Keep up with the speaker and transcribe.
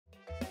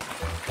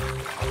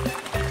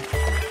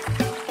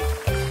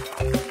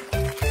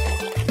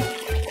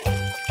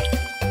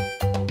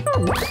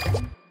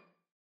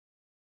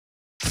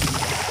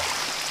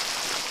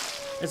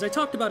As I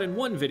talked about in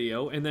one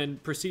video, and then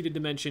proceeded to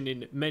mention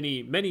in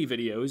many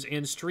videos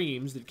and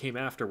streams that came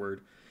afterward,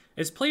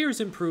 as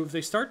players improve,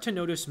 they start to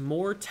notice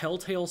more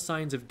telltale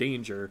signs of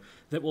danger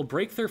that will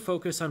break their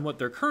focus on what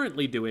they're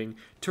currently doing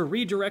to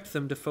redirect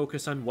them to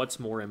focus on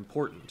what's more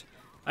important.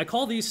 I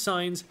call these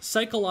signs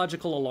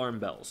psychological alarm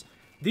bells.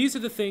 These are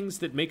the things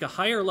that make a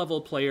higher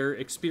level player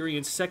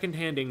experience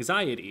secondhand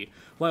anxiety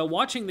while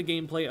watching the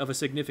gameplay of a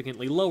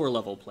significantly lower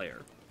level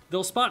player.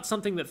 They'll spot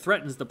something that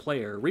threatens the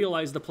player,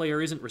 realize the player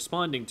isn't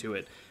responding to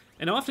it,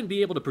 and often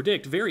be able to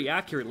predict very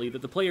accurately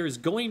that the player is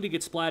going to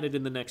get splatted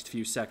in the next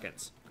few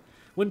seconds.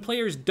 When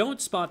players don't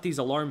spot these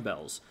alarm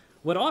bells,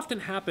 what often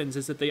happens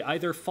is that they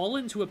either fall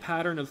into a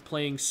pattern of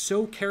playing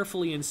so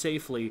carefully and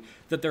safely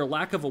that their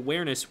lack of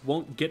awareness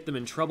won't get them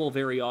in trouble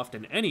very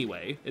often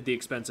anyway, at the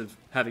expense of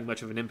having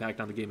much of an impact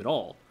on the game at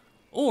all,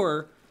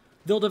 or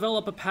they'll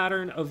develop a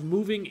pattern of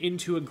moving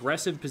into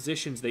aggressive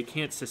positions they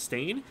can't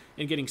sustain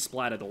and getting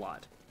splatted a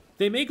lot.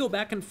 They may go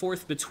back and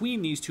forth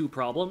between these two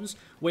problems,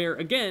 where,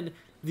 again,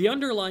 the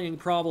underlying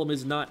problem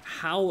is not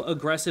how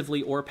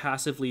aggressively or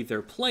passively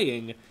they're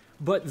playing,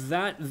 but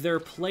that they're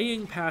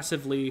playing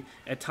passively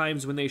at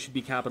times when they should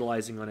be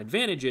capitalizing on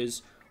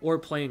advantages, or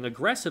playing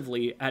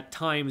aggressively at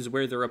times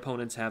where their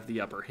opponents have the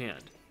upper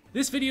hand.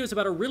 This video is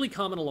about a really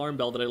common alarm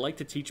bell that I like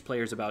to teach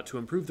players about to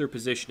improve their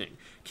positioning,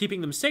 keeping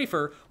them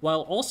safer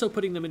while also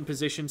putting them in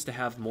positions to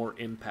have more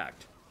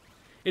impact.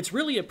 It's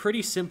really a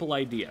pretty simple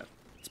idea.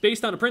 It's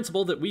based on a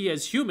principle that we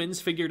as humans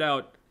figured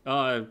out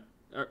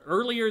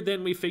earlier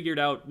than we figured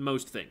out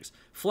most things.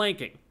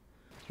 Flanking.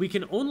 We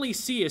can only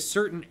see a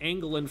certain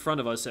angle in front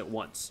of us at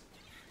once.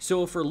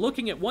 So if we're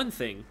looking at one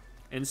thing,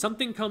 and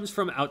something comes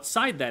from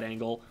outside that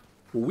angle,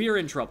 we're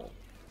in trouble.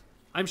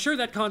 I'm sure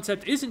that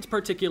concept isn't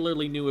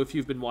particularly new if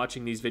you've been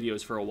watching these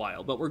videos for a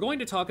while, but we're going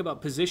to talk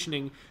about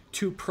positioning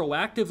to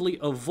proactively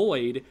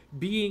avoid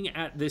being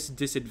at this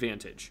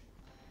disadvantage.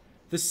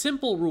 The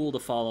simple rule to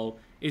follow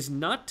is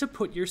not to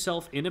put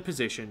yourself in a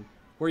position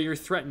where you're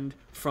threatened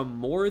from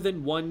more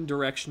than one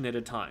direction at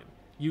a time.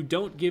 You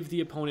don't give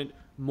the opponent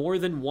more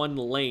than one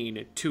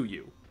lane to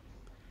you.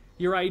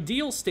 Your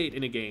ideal state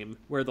in a game,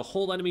 where the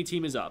whole enemy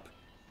team is up,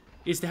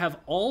 is to have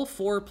all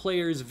 4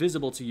 players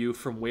visible to you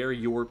from where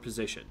you're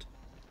positioned.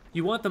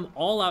 You want them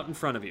all out in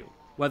front of you.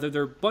 Whether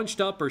they're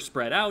bunched up or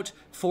spread out,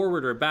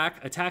 forward or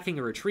back, attacking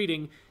or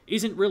retreating,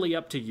 isn't really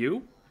up to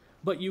you,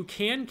 but you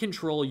can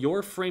control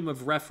your frame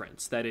of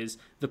reference, that is,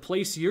 the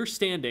place you're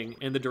standing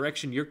and the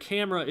direction your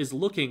camera is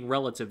looking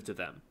relative to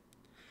them.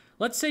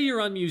 Let's say you're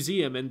on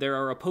Museum and there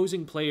are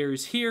opposing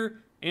players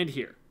here and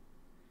here.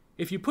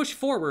 If you push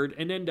forward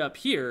and end up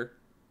here,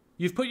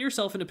 you've put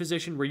yourself in a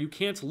position where you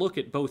can't look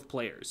at both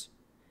players.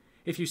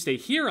 If you stay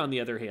here, on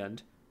the other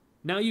hand,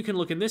 now you can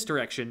look in this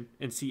direction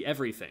and see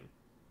everything.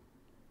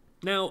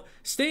 Now,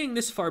 staying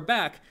this far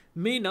back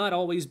may not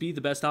always be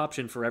the best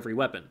option for every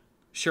weapon.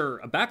 Sure,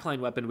 a backline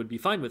weapon would be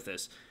fine with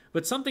this,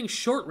 but something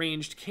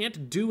short-ranged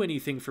can't do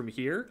anything from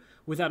here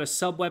without a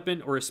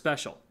sub-weapon or a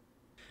special.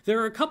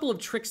 There are a couple of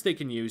tricks they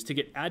can use to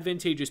get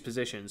advantageous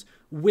positions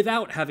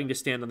without having to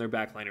stand on their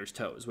backliner's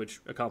toes,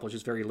 which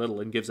accomplishes very little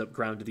and gives up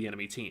ground to the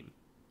enemy team.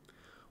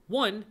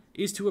 One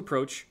is to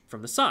approach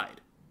from the side.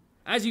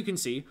 As you can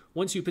see,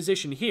 once you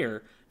position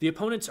here, the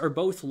opponents are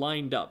both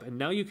lined up, and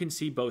now you can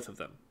see both of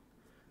them.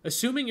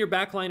 Assuming your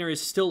backliner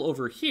is still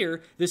over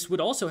here, this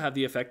would also have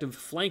the effect of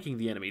flanking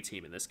the enemy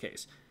team in this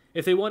case.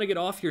 If they want to get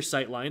off your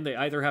sight line, they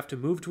either have to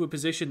move to a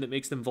position that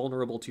makes them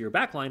vulnerable to your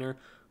backliner,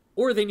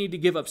 or they need to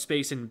give up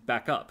space and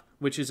back up,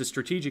 which is a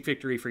strategic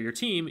victory for your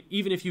team,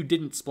 even if you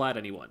didn't splat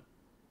anyone.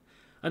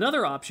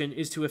 Another option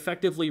is to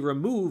effectively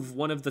remove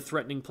one of the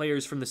threatening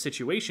players from the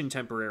situation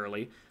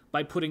temporarily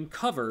by putting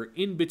cover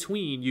in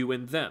between you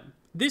and them.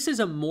 This is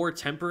a more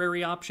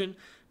temporary option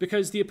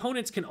because the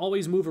opponents can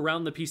always move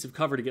around the piece of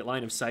cover to get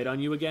line of sight on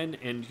you again,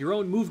 and your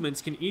own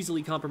movements can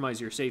easily compromise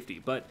your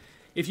safety. But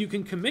if you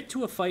can commit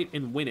to a fight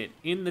and win it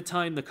in the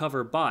time the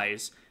cover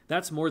buys,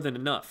 that's more than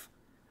enough.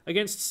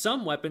 Against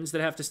some weapons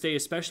that have to stay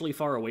especially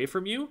far away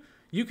from you,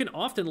 you can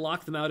often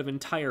lock them out of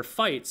entire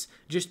fights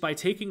just by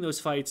taking those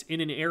fights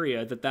in an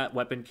area that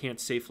weapon can't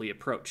safely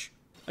approach.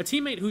 A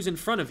teammate who's in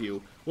front of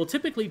you will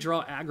typically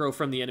draw aggro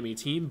from the enemy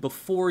team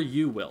before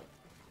you will.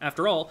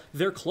 After all,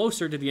 they're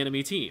closer to the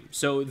enemy team,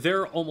 so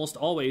they're almost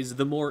always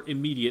the more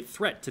immediate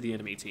threat to the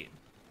enemy team.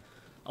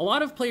 A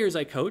lot of players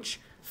I coach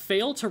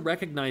fail to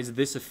recognize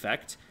this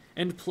effect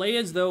and play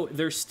as though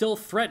they're still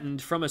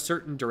threatened from a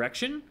certain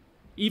direction,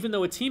 even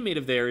though a teammate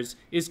of theirs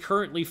is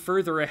currently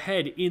further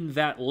ahead in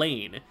that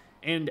lane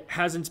and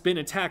hasn't been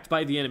attacked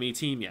by the enemy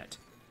team yet.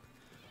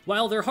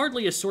 While they're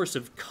hardly a source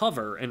of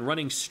cover and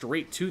running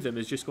straight to them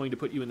is just going to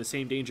put you in the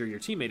same danger your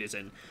teammate is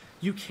in,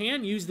 you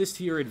can use this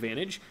to your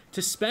advantage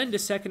to spend a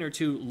second or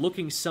two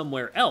looking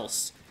somewhere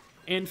else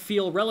and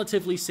feel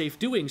relatively safe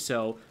doing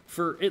so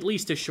for at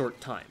least a short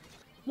time.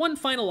 One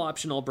final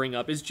option I'll bring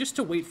up is just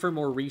to wait for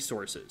more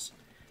resources.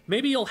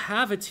 Maybe you'll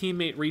have a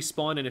teammate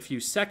respawn in a few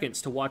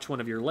seconds to watch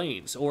one of your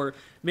lanes, or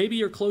maybe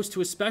you're close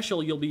to a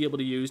special you'll be able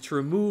to use to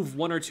remove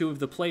one or two of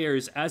the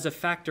players as a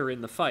factor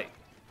in the fight.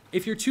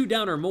 If you're 2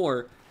 down or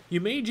more, You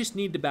may just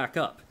need to back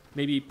up.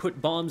 Maybe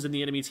put bombs in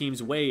the enemy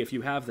team's way if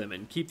you have them,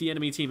 and keep the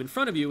enemy team in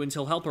front of you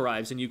until help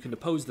arrives and you can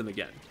oppose them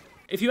again.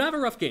 If you have a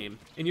rough game,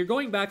 and you're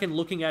going back and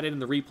looking at it in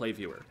the replay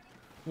viewer,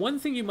 one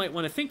thing you might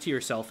want to think to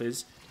yourself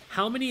is,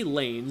 how many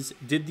lanes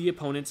did the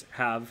opponents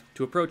have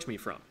to approach me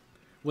from?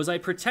 Was I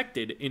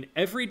protected in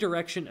every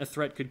direction a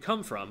threat could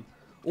come from,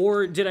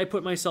 or did I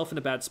put myself in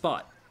a bad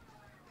spot?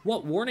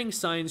 What warning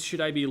signs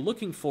should I be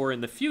looking for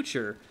in the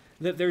future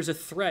that there's a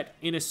threat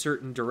in a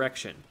certain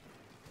direction?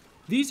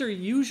 These are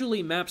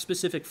usually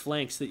map-specific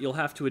flanks that you'll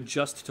have to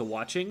adjust to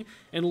watching,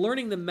 and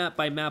learning them map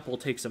by map will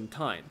take some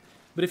time.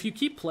 But if you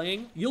keep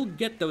playing, you'll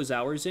get those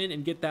hours in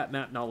and get that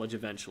map knowledge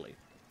eventually.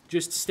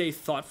 Just stay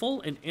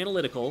thoughtful and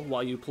analytical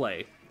while you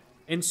play,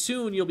 and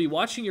soon you'll be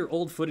watching your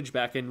old footage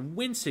back and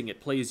wincing at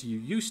plays you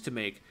used to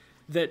make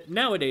that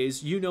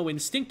nowadays you know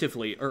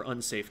instinctively are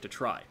unsafe to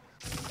try.